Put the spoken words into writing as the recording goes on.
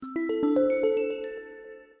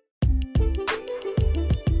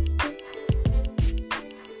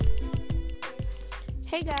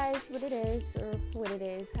Hey guys, what it is,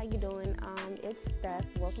 how you doing? It's Steph.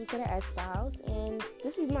 Welcome to the S-Files, and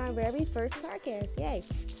this is my very first podcast. Yay,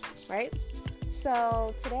 right?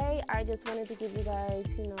 So today I just wanted to give you guys,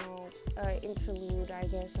 an interlude, I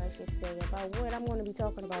guess I should say, about what I'm going to be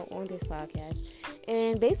talking about on this podcast.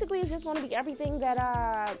 And basically it's just going to be everything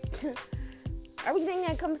that everything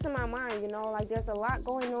that comes to my mind, like there's a lot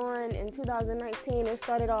going on in 2019. It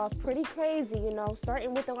started off pretty crazy,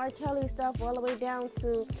 starting with the R. Kelly stuff all the way down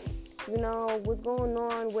to, what's going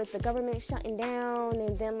on with the government shutting down,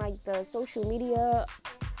 and then like the social media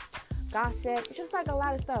gossip, just like a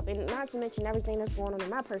lot of stuff, and not to mention everything that's going on in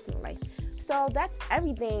my personal life. So that's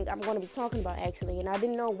everything I'm going to be talking about actually, and I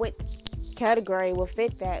didn't know what category will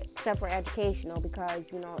fit that except for educational,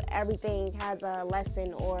 because everything has a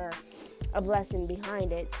lesson or a blessing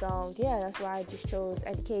behind it. So yeah, that's why I just chose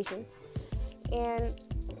education. And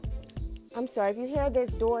I'm sorry if you hear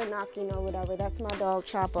this door knocking or whatever, that's my dog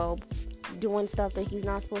Chapo doing stuff that he's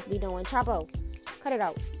not supposed to be doing. Chapo, cut it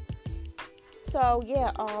out. So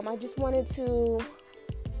yeah, I just wanted to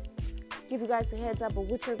give you guys a heads up of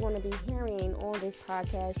what you're going to be hearing on this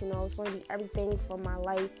podcast. It's going to be everything from my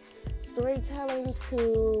life storytelling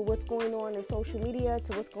to what's going on in social media,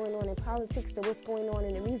 to what's going on in politics, to what's going on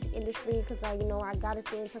in the music industry, because I gotta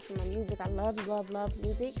stay in touch with my music. I love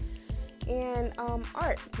music and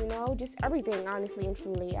art, just everything, honestly and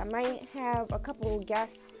truly. I might have a couple of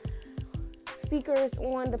guest speakers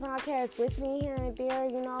on the podcast with me here and there,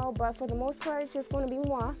 but for the most part it's just going to be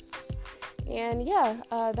moi. And yeah,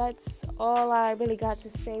 that's all I really got to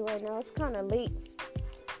say right now. It's kind of late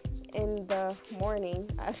in the morning.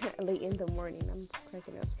 I'm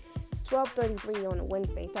cracking up. It's 12:33 on a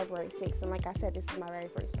Wednesday, February 6th, and like I said, this is my very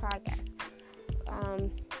first podcast.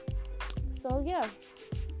 So yeah,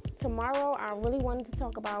 tomorrow I really wanted to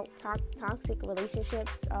talk about toxic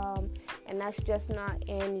relationships, and that's just not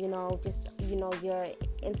in your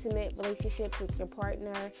intimate relationships with your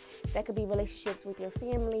partner. That could be relationships with your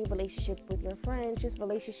family, relationships with your friends, just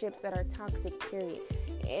relationships that are toxic, period.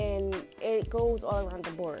 And it goes all around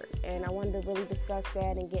the board, and I wanted to really discuss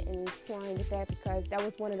that and get entwined with that, because that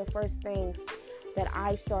was one of the first things that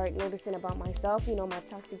I started noticing about myself, my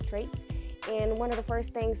toxic traits, and one of the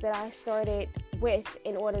first things that I started with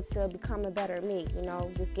in order to become a better me,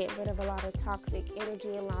 just getting rid of a lot of toxic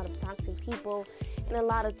energy, a lot of toxic people, and a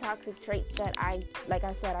lot of toxic traits that I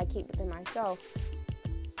keep within myself.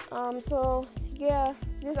 So yeah,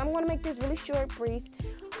 I'm going to make this really short, brief.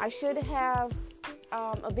 I should have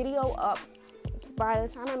a video up by the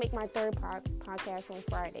time I make my third podcast on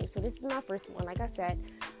Friday. So this is my first one. Like I said,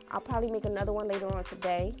 I'll probably make another one later on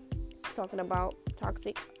today talking about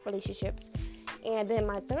toxic relationships. And then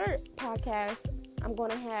my third podcast, I'm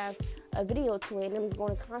going to have a video to it, and I'm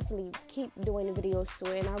going to constantly keep doing the videos to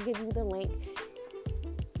it. And I'll give you the link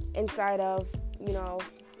inside of,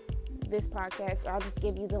 this podcast. I'll just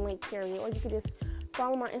give you the link, period. Or you could just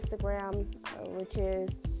follow my Instagram, which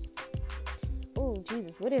is... Oh,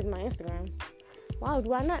 Jesus, what is my Instagram? Wow,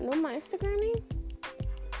 do I not know my Instagram name?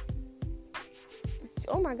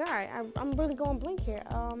 Oh my God, I'm really going blank here.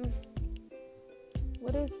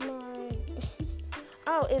 What is my...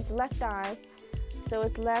 Oh, it's Left Eye. So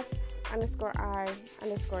it's left_I_Steph.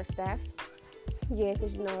 Yeah,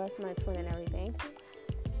 because that's my twin and everything.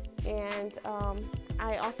 And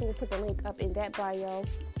I also will put the link up in that bio.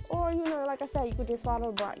 Or, like I said, you could just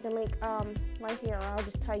follow the link right here. Or I'll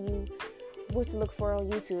just tell you what to look for on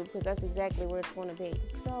YouTube, because that's exactly where it's going to be.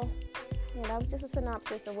 So, yeah, that was just a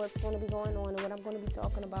synopsis of what's going to be going on and what I'm going to be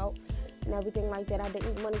talking about and everything like that. I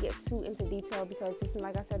didn't want to get too into detail, because this is,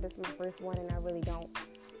 like I said, this is my first one, and I really don't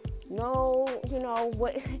know,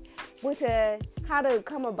 how to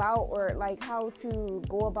come about, or like how to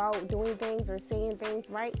go about doing things or saying things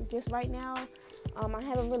right now. I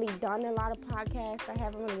haven't really done a lot of podcasts. I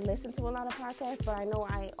haven't really listened to a lot of podcasts, but I know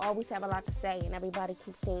I always have a lot to say, and everybody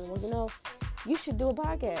keeps saying, well, you should do a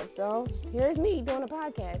podcast. So here's me doing a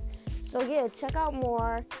podcast. So yeah, check out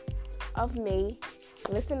more of me.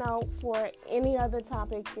 Listen out for any other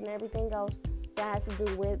topics and everything else that has to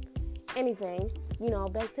do with anything,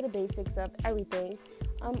 back to the basics of everything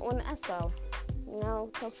on the S-Files.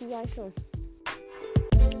 Talk to you guys soon.